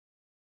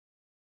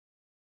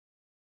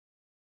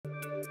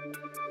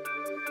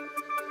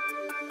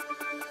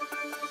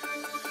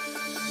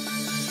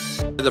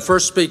The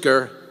first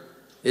speaker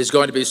is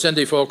going to be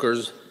Cindy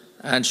Folkers,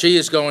 and she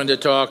is going to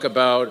talk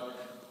about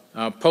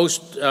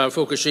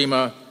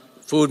post-Fukushima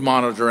food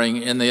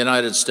monitoring in the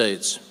United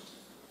States.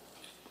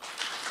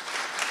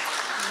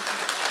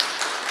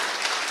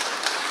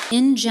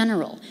 In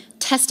general,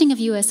 testing of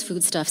U.S.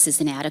 foodstuffs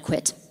is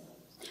inadequate.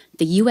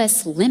 The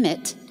U.S.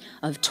 limit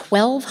of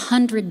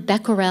 1,200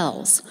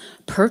 becquerels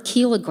per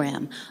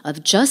kilogram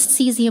of just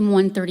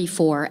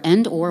cesium-134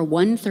 and or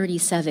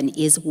 137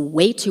 is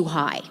way too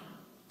high.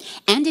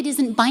 And it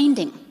isn't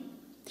binding,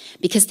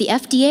 because the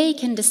FDA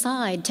can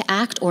decide to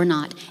act or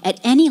not at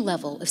any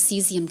level of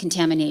cesium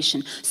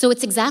contamination. So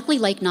it's exactly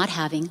like not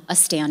having a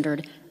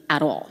standard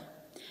at all.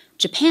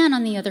 Japan,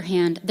 on the other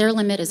hand, their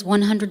limit is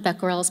 100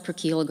 becquerels per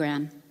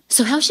kilogram.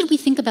 So how should we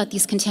think about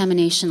these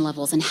contamination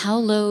levels, and how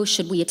low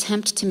should we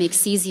attempt to make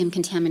cesium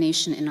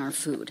contamination in our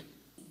food?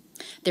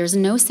 There's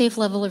no safe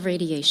level of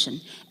radiation.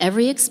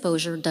 Every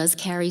exposure does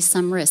carry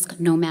some risk,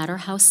 no matter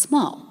how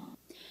small.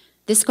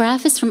 This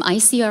graph is from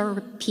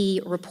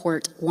ICRP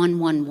Report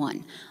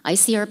 111.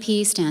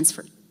 ICRP stands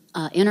for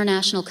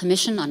International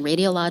Commission on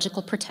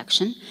Radiological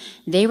Protection.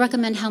 They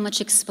recommend how much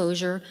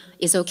exposure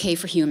is okay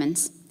for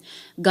humans.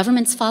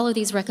 Governments follow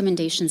these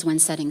recommendations when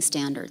setting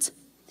standards.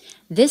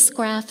 This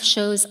graph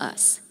shows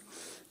us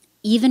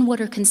even what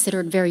are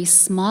considered very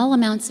small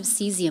amounts of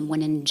cesium,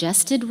 when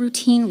ingested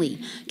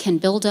routinely, can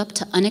build up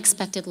to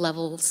unexpected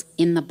levels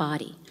in the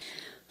body.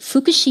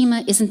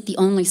 Fukushima isn't the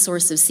only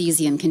source of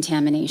cesium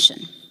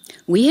contamination.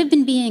 We have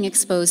been being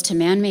exposed to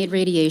man-made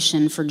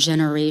radiation for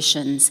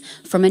generations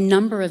from a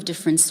number of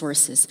different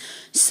sources.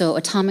 So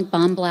atomic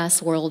bomb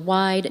blasts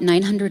worldwide,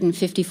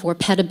 954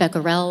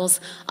 petabecquerels.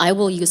 I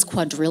will use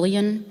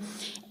quadrillion.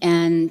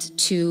 And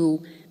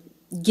to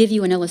give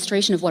you an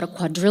illustration of what a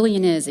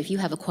quadrillion is, if you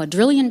have a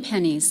quadrillion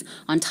pennies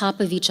on top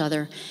of each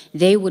other,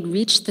 they would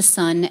reach the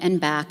sun and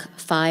back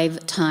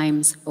 5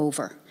 times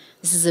over.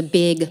 This is a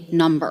big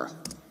number.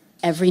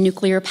 Every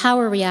nuclear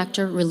power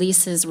reactor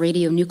releases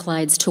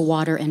radionuclides to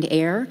water and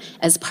air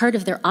as part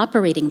of their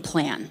operating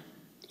plan.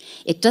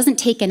 It doesn't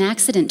take an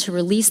accident to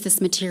release this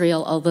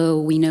material, although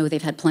we know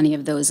they've had plenty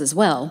of those as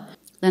well.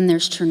 Then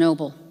there's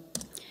Chernobyl.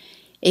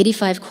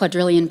 85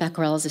 quadrillion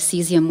becquerels of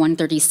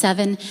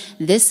cesium-137.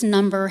 This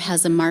number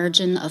has a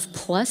margin of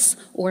plus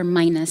or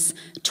minus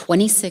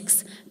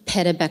 26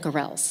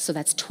 petabecquerels. So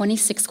that's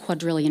 26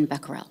 quadrillion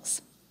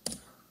becquerels.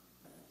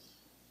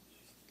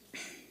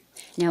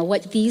 Now,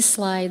 what these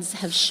slides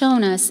have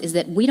shown us is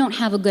that we don't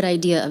have a good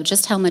idea of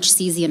just how much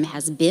cesium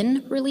has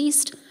been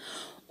released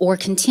or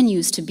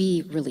continues to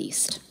be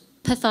released.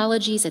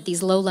 Pathologies at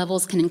these low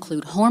levels can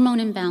include hormone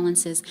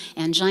imbalances,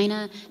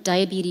 angina,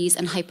 diabetes,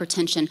 and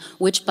hypertension,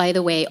 which, by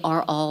the way,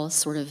 are all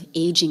sort of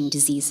aging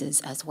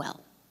diseases as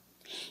well.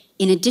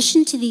 In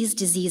addition to these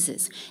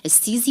diseases, as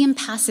cesium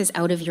passes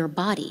out of your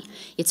body,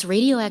 its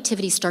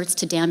radioactivity starts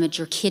to damage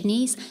your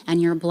kidneys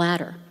and your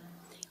bladder,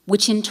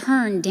 which in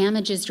turn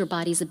damages your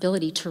body's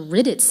ability to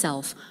rid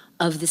itself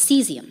of the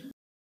cesium.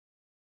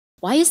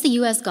 Why is the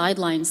US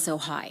guideline so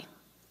high?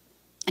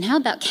 And how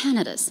about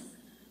Canada's?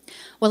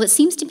 Well, it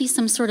seems to be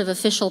some sort of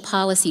official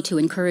policy to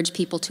encourage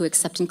people to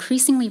accept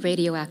increasingly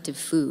radioactive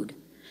food.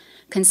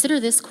 Consider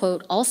this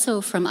quote, also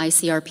from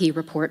ICRP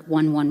Report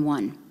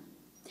 111.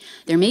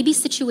 There may be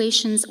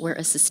situations where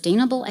a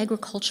sustainable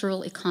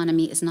agricultural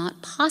economy is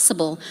not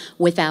possible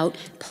without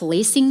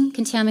placing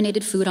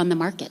contaminated food on the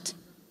market.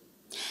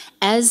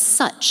 As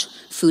such,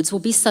 foods will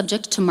be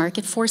subject to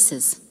market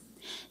forces.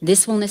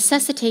 This will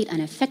necessitate an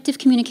effective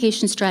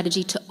communication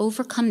strategy to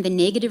overcome the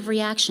negative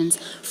reactions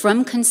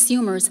from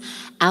consumers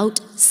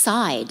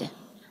outside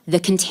the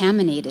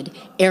contaminated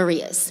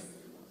areas.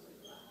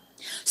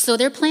 So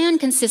their plan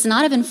consists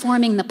not of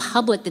informing the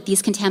public that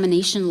these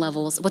contamination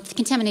levels, what the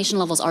contamination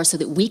levels are, so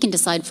that we can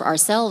decide for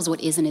ourselves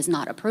what is and is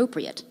not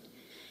appropriate.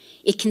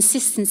 It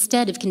consists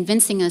instead of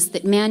convincing us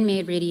that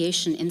man-made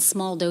radiation in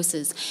small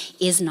doses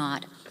is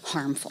not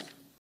harmful.